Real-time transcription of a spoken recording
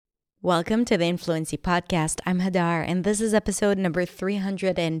Welcome to the Influency Podcast. I'm Hadar, and this is episode number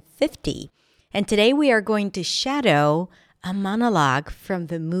 350. And today we are going to shadow a monologue from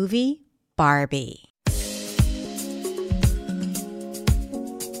the movie Barbie.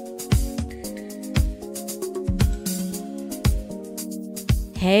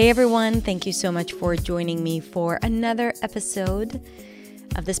 Hey everyone, thank you so much for joining me for another episode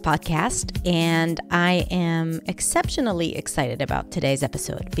of this podcast, and I am exceptionally excited about today's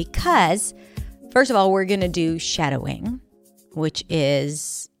episode because, first of all, we're going to do shadowing, which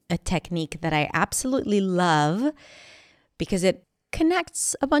is a technique that I absolutely love because it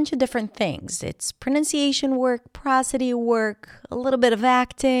connects a bunch of different things. It's pronunciation work, prosody work, a little bit of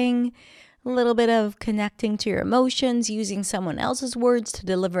acting, a little bit of connecting to your emotions, using someone else's words to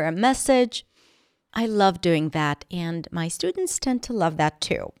deliver a message. I love doing that, and my students tend to love that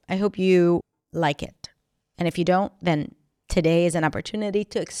too. I hope you like it. And if you don't, then today is an opportunity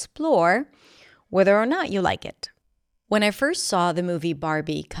to explore whether or not you like it. When I first saw the movie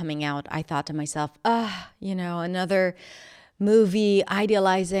Barbie coming out, I thought to myself, another movie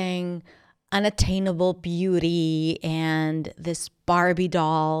idealizing unattainable beauty and this Barbie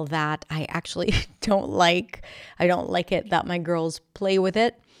doll that I actually don't like. I don't like it that my girls play with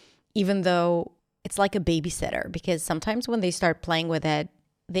it, even though it's like a babysitter, because sometimes when they start playing with it,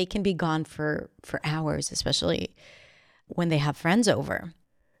 they can be gone for hours, especially when they have friends over.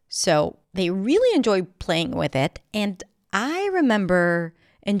 So they really enjoy playing with it. And I remember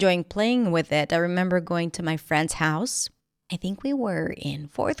enjoying playing with it. I remember going to my friend's house. I think we were in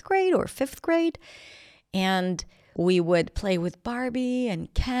 4th grade or 5th grade. And we would play with Barbie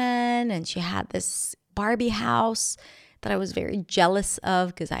and Ken. And she had this Barbie house that I was very jealous of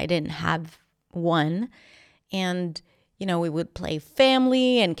because I didn't have one. And, we would play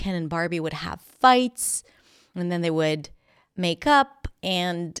family, and Ken and Barbie would have fights, and then they would make up,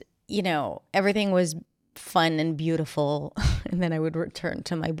 and, everything was fun and beautiful. And then I would return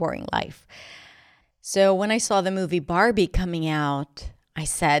to my boring life. So when I saw the movie Barbie coming out, I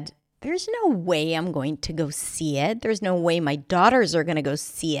said, there's no way I'm going to go see it. There's no way my daughters are going to go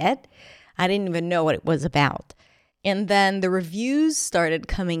see it. I didn't even know what it was about. And then the reviews started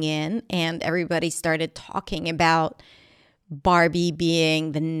coming in, and everybody started talking about Barbie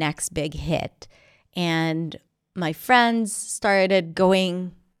being the next big hit. And my friends started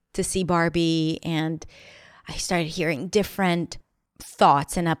going to see Barbie, and I started hearing different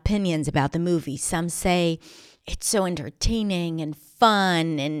thoughts and opinions about the movie. Some say it's so entertaining and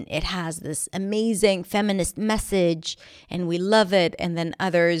fun, and it has this amazing feminist message, and we love it. And then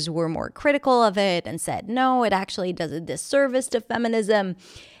others were more critical of it and said, no, it actually does a disservice to feminism,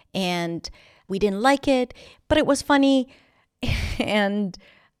 and we didn't like it, but it was funny. And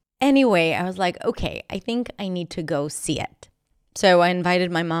anyway, I was like, okay, I think I need to go see it. So I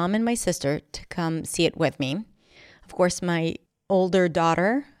invited my mom and my sister to come see it with me. Of course, my older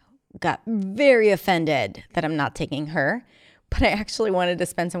daughter got very offended that I'm not taking her, but I actually wanted to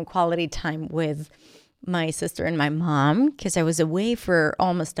spend some quality time with my sister and my mom because I was away for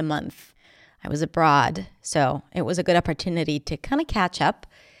almost a month. I was abroad, so it was a good opportunity to kind of catch up,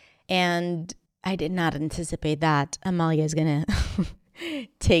 and I did not anticipate that Amalia is going to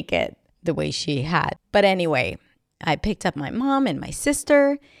take it the way she had. But anyway, I picked up my mom and my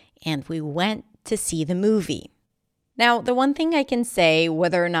sister, and we went to see the movie. Now, the one thing I can say,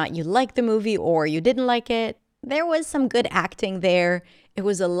 whether or not you liked the movie or you didn't like it, there was some good acting there. It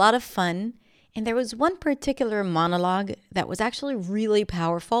was a lot of fun. And there was one particular monologue that was actually really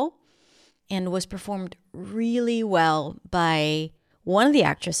powerful and was performed really well by one of the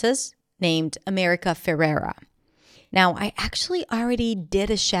actresses named America Ferrera. Now, I actually already did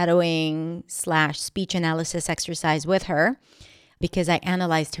a shadowing / speech analysis exercise with her because I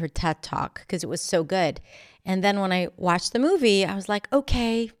analyzed her TED Talk because it was so good. And then when I watched the movie, I was like,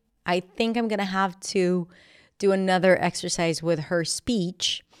 okay, I think I'm going to have to do another exercise with her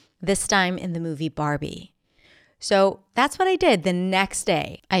speech, this time in the movie Barbie. So that's what I did. The next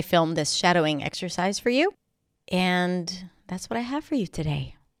day, I filmed this shadowing exercise for you. And that's what I have for you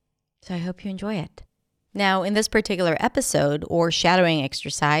today. So I hope you enjoy it. Now, in this particular episode or shadowing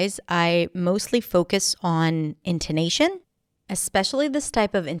exercise, I mostly focus on intonation, especially this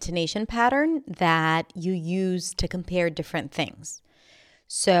type of intonation pattern that you use to compare different things.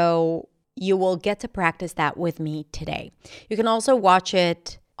 So you will get to practice that with me today. You can also watch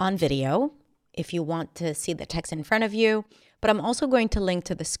it on video if you want to see the text in front of you, but I'm also going to link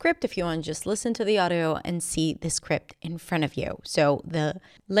to the script if you want to just listen to the audio and see the script in front of you. So the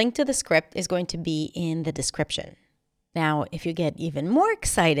link to the script is going to be in the description. Now, if you get even more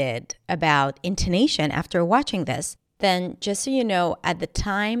excited about intonation after watching this, then just so you know, at the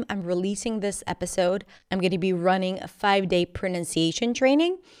time I'm releasing this episode, I'm going to be running a 5-day pronunciation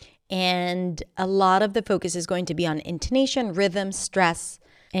training. And a lot of the focus is going to be on intonation, rhythm, stress,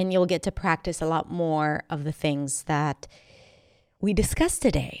 and you'll get to practice a lot more of the things that we discussed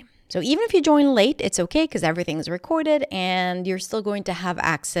today. So even if you join late, it's okay because everything's recorded and you're still going to have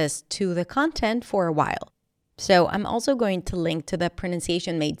access to the content for a while. So I'm also going to link to the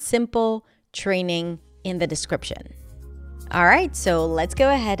Pronunciation Made Simple training in the description. All right, so let's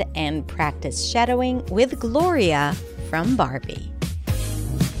go ahead and practice shadowing with Gloria from Barbie.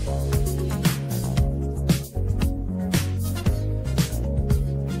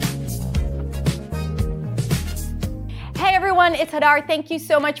 Hey everyone, it's Hadar. Thank you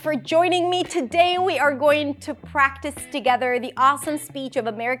so much for joining me. Today we are going to practice together the awesome speech of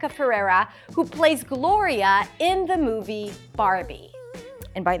America Ferrera, who plays Gloria in the movie Barbie.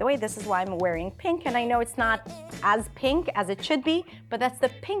 And by the way, this is why I'm wearing pink, and I know it's not as pink as it should be, but that's the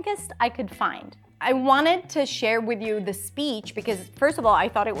pinkest I could find. I wanted to share with you the speech because, first of all, I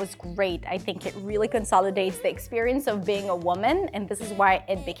thought it was great. I think it really consolidates the experience of being a woman, and this is why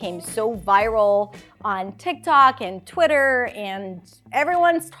it became so viral on TikTok and Twitter, and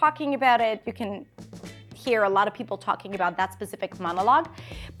everyone's talking about it. You can hear a lot of people talking about that specific monologue.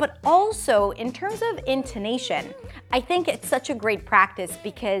 But also, in terms of intonation, I think it's such a great practice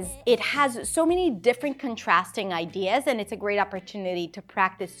because it has so many different contrasting ideas, and it's a great opportunity to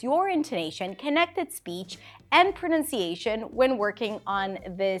practice your intonation, connected speech, and pronunciation when working on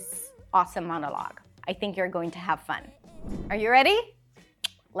this awesome monologue. I think you're going to have fun. Are you ready?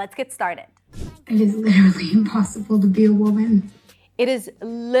 Let's get started. It is literally impossible to be a woman. It is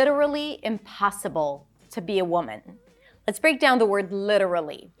literally impossible to be a woman. Let's break down the word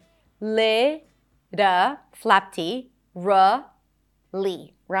literally. Le, da, flap T, ra,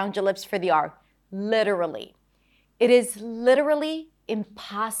 li. Round your lips for the R. Literally. It is literally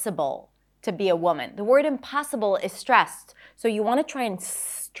impossible to be a woman. The word impossible is stressed, so you want to try and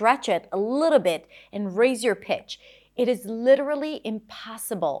stretch it a little bit and raise your pitch. It is literally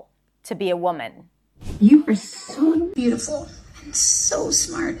impossible to be a woman. You are so beautiful and so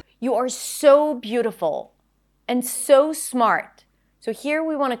smart. You are so beautiful and so smart. So here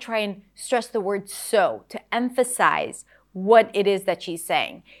we want to try and stress the word so to emphasize what it is that she's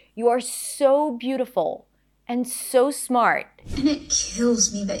saying. You are so beautiful and so smart. And it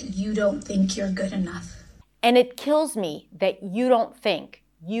kills me that you don't think you're good enough. And it kills me that you don't think.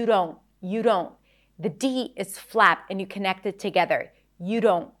 You don't. The D is flap and you connect it together. You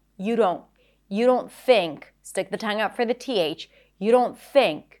don't think. Stick the tongue out for the TH. You don't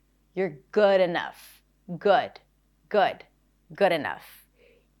think you're good enough. Good enough.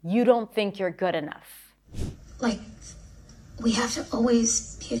 You don't think you're good enough. Like, we have to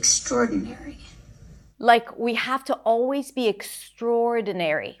always be extraordinary. Like, we have to always be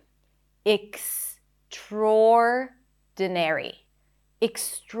extraordinary. Extraordinary.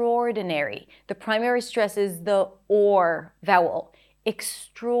 The primary stress is the or vowel.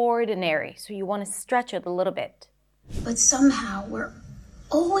 Extraordinary. So you want to stretch it a little bit. But somehow we're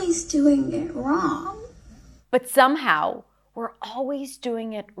always doing it wrong.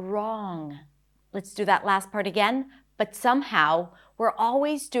 Let's do that last part again. But somehow we're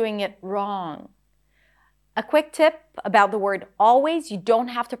always doing it wrong. A quick tip about the word always, you don't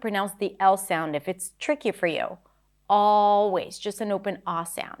have to pronounce the L sound if it's tricky for you. Always, just an open ah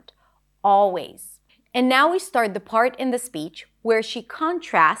sound. Always. And now we start the part in the speech where she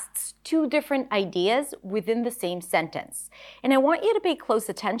contrasts two different ideas within the same sentence. And I want you to pay close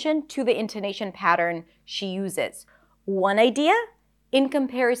attention to the intonation pattern she uses. One idea in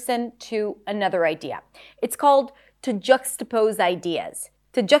comparison to another idea. It's called to juxtapose ideas.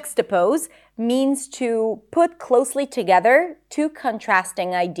 To juxtapose means to put closely together two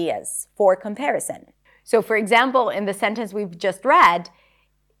contrasting ideas for comparison. So for example, in the sentence we've just read,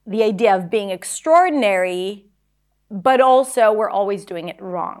 the idea of being extraordinary, but also we're always doing it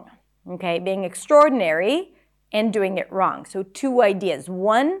wrong. Okay, being extraordinary and doing it wrong. So two ideas,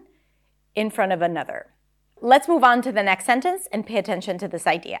 one in front of another. Let's move on to the next sentence and pay attention to this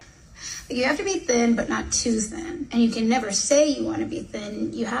idea. You have to be thin, but not too thin. And you can never say you want to be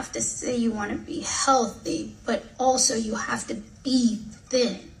thin. You have to say you want to be healthy, but also you have to be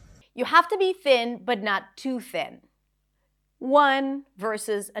thin. You have to be thin, but not too thin. One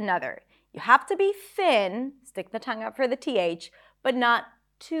versus another. You have to be thin, stick the tongue out for the TH, but not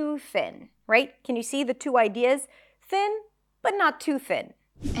too thin, right? Can you see the two ideas? Thin, but not too thin.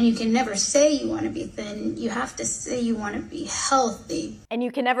 And you can never say you want to be thin. You have to say you want to be healthy. And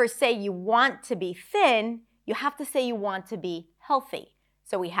you can never say you want to be thin. You have to say you want to be healthy.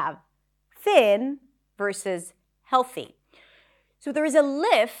 So we have thin versus healthy. So there is a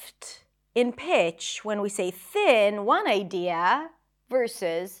lift in pitch when we say thin, one idea,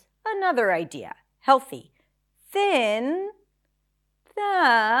 versus another idea, healthy. Thin,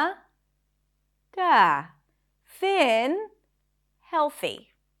 da, thin, healthy.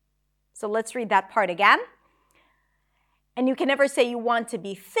 So let's read that part again. And you can never say you want to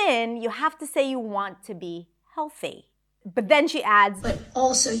be thin, you have to say you want to be healthy. But then she adds, but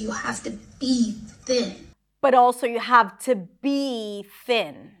also you have to be thin. But also you have to be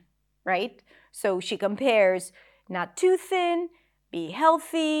thin, right? So she compares not too thin, be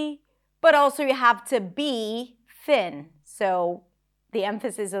healthy, but also you have to be thin. So the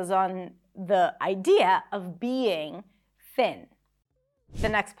emphasis is on the idea of being thin. The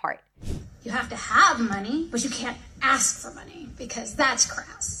next part. You have to have money, but you can't ask for money because that's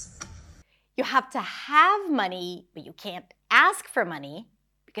crass. You have to have money, but you can't ask for money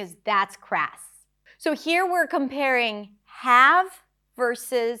because that's crass. So here we're comparing have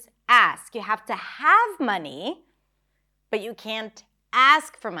versus ask. You have to have money, but you can't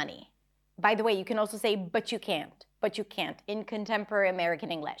ask for money. By the way, you can also say, but you can't in contemporary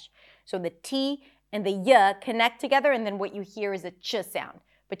American English. So the T and the Y connect together, and then what you hear is a ch sound.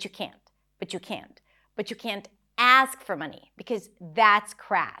 But you can't ask for money because that's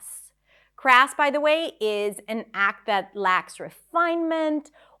crass. Crass, by the way, is an act that lacks refinement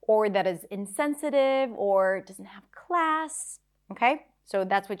or that is insensitive or doesn't have class, okay? So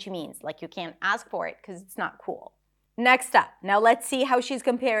that's what she means, like you can't ask for it because it's not cool. Next up, now let's see how she's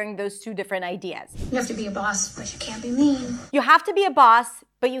comparing those two different ideas. You have to be a boss, but you can't be mean. You have to be a boss,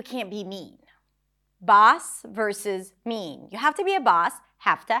 but you can't be mean. Boss versus mean. You have to be a boss,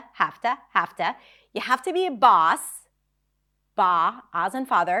 have to. You have to be a boss, ba, as in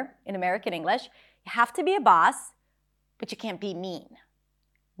father, in American English. You have to be a boss, but you can't be mean.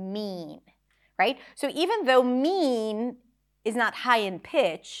 Mean, right? So even though mean is not high in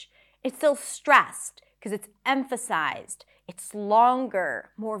pitch, it's still stressed because it's emphasized. It's longer,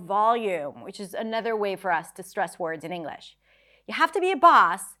 more volume, which is another way for us to stress words in English. You have to be a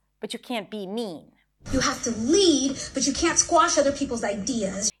boss, but you can't be mean. You have to lead, but you can't squash other people's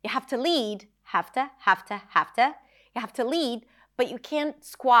ideas. You have to lead, have to. You have to lead, but you can't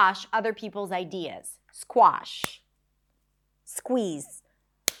squash other people's ideas. Squash, squeeze,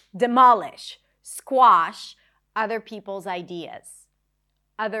 demolish, squash other people's ideas.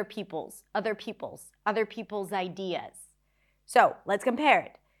 Other people's ideas. So let's compare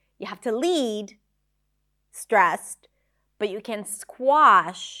it. You have to lead, stressed, but you can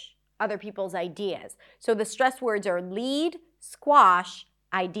squash other people's ideas. So the stress words are lead, squash,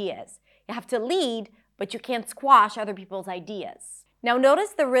 ideas. You have to lead, but you can't squash other people's ideas. Now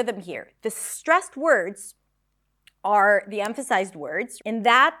notice the rhythm here. The stressed words are the emphasized words, and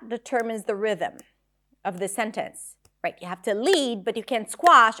that determines the rhythm of the sentence, right? You have to lead, but you can't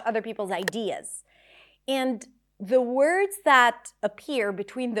squash other people's ideas. And the words that appear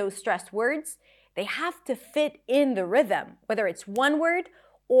between those stressed words, they have to fit in the rhythm, whether it's one word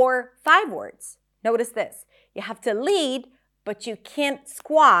or 5 words. Notice this. You have to lead, but you can't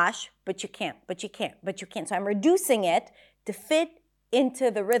squash, but you can't. So I'm reducing it to fit into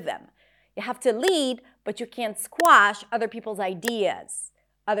the rhythm. You have to lead, but you can't squash other people's ideas.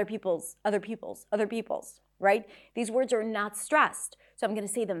 Other people's, right? These words are not stressed. So I'm going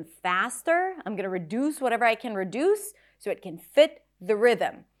to say them faster. I'm going to reduce whatever I can reduce so it can fit the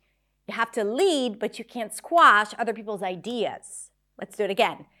rhythm. You have to lead, but you can't squash other people's ideas. Let's do it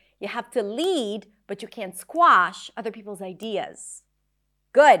again. You have to lead, but you can't squash other people's ideas.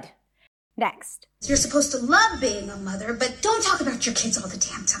 Good. Next. You're supposed to love being a mother, but don't talk about your kids all the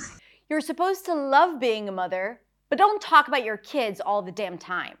damn time. You're supposed to love being a mother, but don't talk about your kids all the damn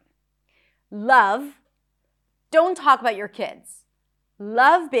time. Love, don't talk about your kids.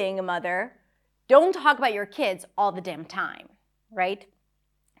 Love being a mother, don't talk about your kids all the damn time, right?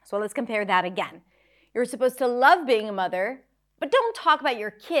 So let's compare that again. You're supposed to love being a mother, but don't talk about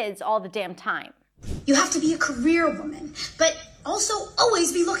your kids all the damn time. You have to be a career woman, but also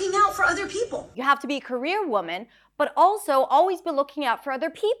always be looking out for other people. You have to be a career woman, but also always be looking out for other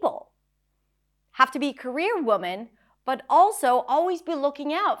people. Have to be a career woman, but also always be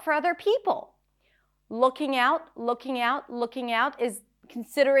looking out for other people. Looking out is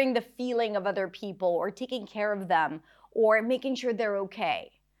considering the feeling of other people or taking care of them or making sure they're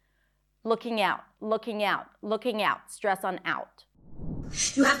okay. Looking out, stress on out.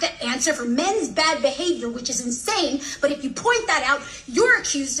 You have to answer for men's bad behavior, which is insane, but if you point that out, you're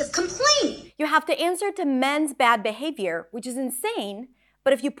accused of complaining. You have to answer to men's bad behavior, which is insane,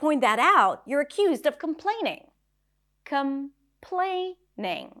 but if you point that out, you're accused of complaining.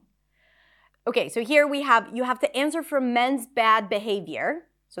 Complaining. Okay, so here you have to answer for men's bad behavior.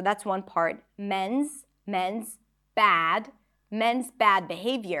 So that's one part. Men's bad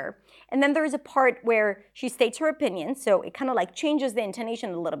behavior. And then there's a part where she states her opinion. So it kind of like changes the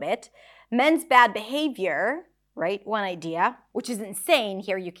intonation a little bit. Men's bad behavior, right? One idea, which is insane.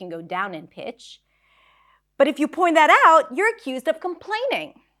 Here you can go down in pitch. But if you point that out, you're accused of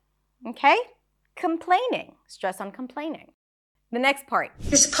complaining. Okay? Complaining. Stress on complaining. The next part.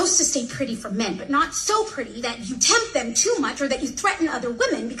 You're supposed to stay pretty for men, but not so pretty that you tempt them too much or that you threaten other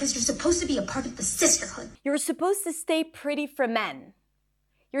women because you're supposed to be a part of the sisterhood. You're supposed to stay pretty for men.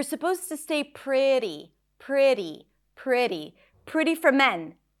 You're supposed to stay pretty for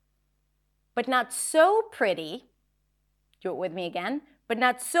men. But not so pretty, do it with me again, but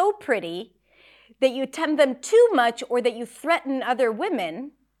not so pretty that you tempt them too much or that you threaten other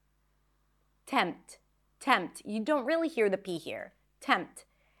women. Tempt. You don't really hear the P here. Tempt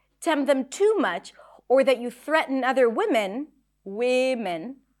them too much or that you threaten other women,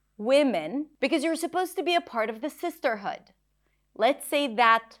 because you're supposed to be a part of the sisterhood. Let's say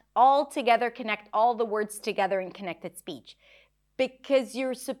that all together, connect all the words together in connected speech. Because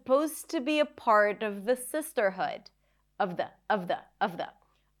you're supposed to be a part of the sisterhood. Of the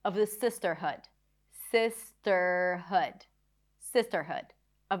sisterhood. Sisterhood.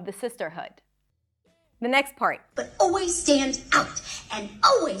 Of the sisterhood. The next part. But always stand out and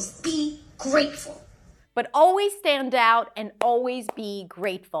always be grateful. But always stand out and always be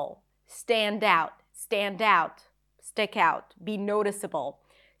grateful. Stand out, stick out, be noticeable.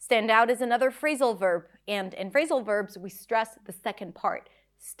 Stand out is another phrasal verb, and in phrasal verbs, we stress the second part.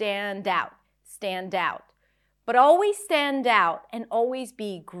 Stand out. But always stand out and always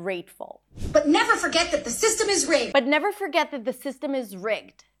be grateful. But never forget that the system is rigged.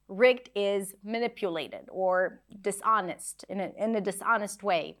 Rigged is manipulated or dishonest in a dishonest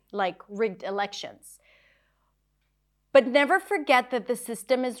way, like rigged elections. But never forget that the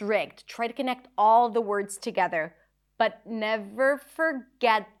system is rigged. Try to connect all the words together. But never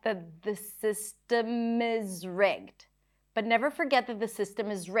forget that the system is rigged.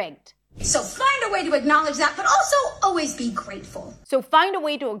 So find a way to acknowledge that, but also always be grateful.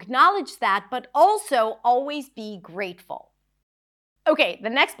 Okay, the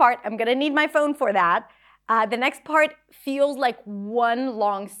next part, I'm going to need my phone for that. The next part feels like one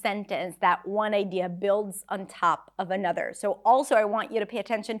long sentence that one idea builds on top of another. So also I want you to pay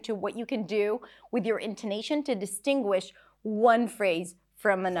attention to what you can do with your intonation to distinguish one phrase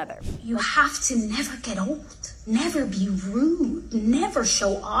from another. You have to never get old, never be rude, never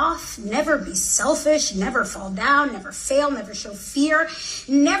show off, never be selfish, never fall down, never fail, never show fear,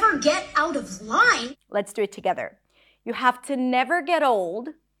 never get out of line. Let's do it together. You have to never get old,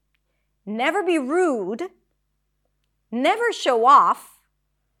 never be rude, never show off,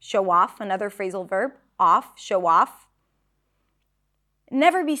 another phrasal verb, show off,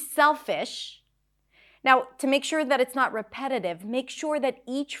 never be selfish. Now, to make sure that it's not repetitive, make sure that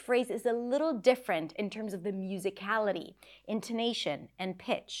each phrase is a little different in terms of the musicality, intonation, and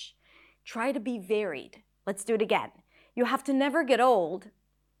pitch. Try to be varied. Let's do it again. You have to never get old,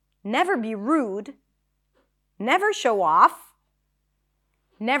 never be rude, never show off,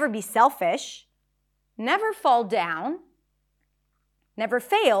 never be selfish, never fall down, never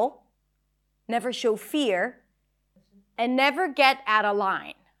fail, never show fear, and never get out of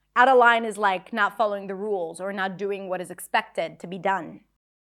line. Out of line is like not following the rules or not doing what is expected to be done.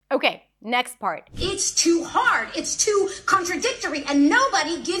 Okay, next part. It's too hard, it's too contradictory, and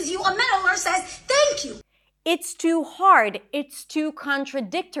nobody gives you a medal or says thank you. It's too hard, it's too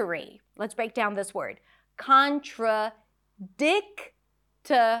contradictory. Let's break down this word. Contradicting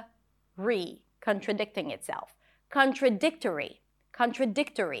itself. Contradictory.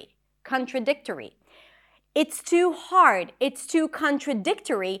 It's too hard, it's too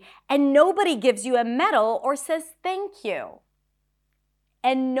contradictory, and nobody gives you a medal or says thank you.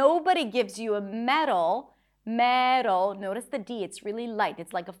 And nobody gives you a medal, notice the D, it's really light,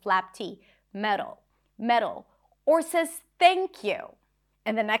 it's like a flap T, medal, or says thank you.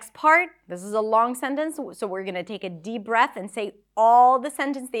 And the next part, this is a long sentence, so we're going to take a deep breath and say all the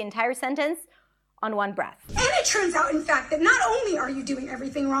sentence, the entire sentence, on one breath. And it turns out, in fact, that not only are you doing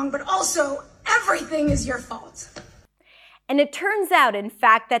everything wrong, but also everything is your fault. And it turns out, in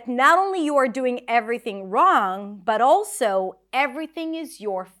fact, that not only you are doing everything wrong, but also everything is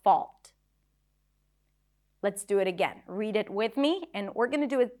your fault. Let's do it again. Read it with me, and we're going to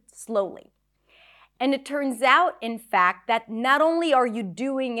do it slowly. And it turns out, in fact, that not only are you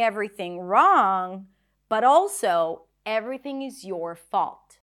doing everything wrong, but also everything is your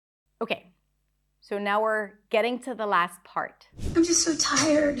fault. Okay, so now we're getting to the last part. I'm just so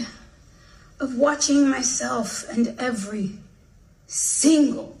tired of watching myself and every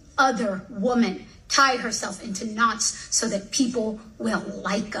single other woman tie herself into knots so that people will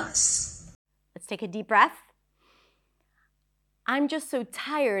like us. Let's take a deep breath. I'm just so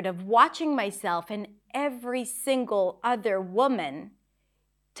tired of watching myself and every single other woman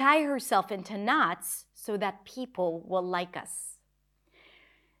tie herself into knots so that people will like us.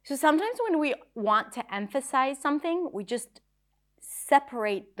 So sometimes when we want to emphasize something, we just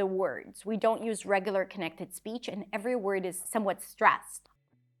separate the words. We don't use regular connected speech, and every word is somewhat stressed.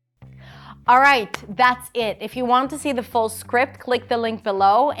 All right, that's it. If you want to see the full script, click the link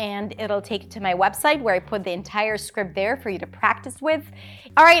below and it'll take you to my website where I put the entire script there for you to practice with.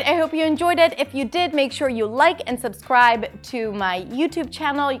 All right, I hope you enjoyed it. If you did, make sure you like and subscribe to my YouTube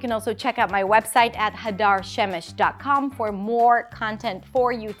channel. You can also check out my website at hadarshemesh.com for more content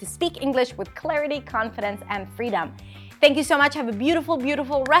for you to speak English with clarity, confidence, and freedom. Thank you so much. Have a beautiful,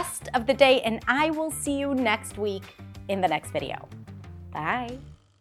 beautiful rest of the day, and I will see you next week in the next video. Bye.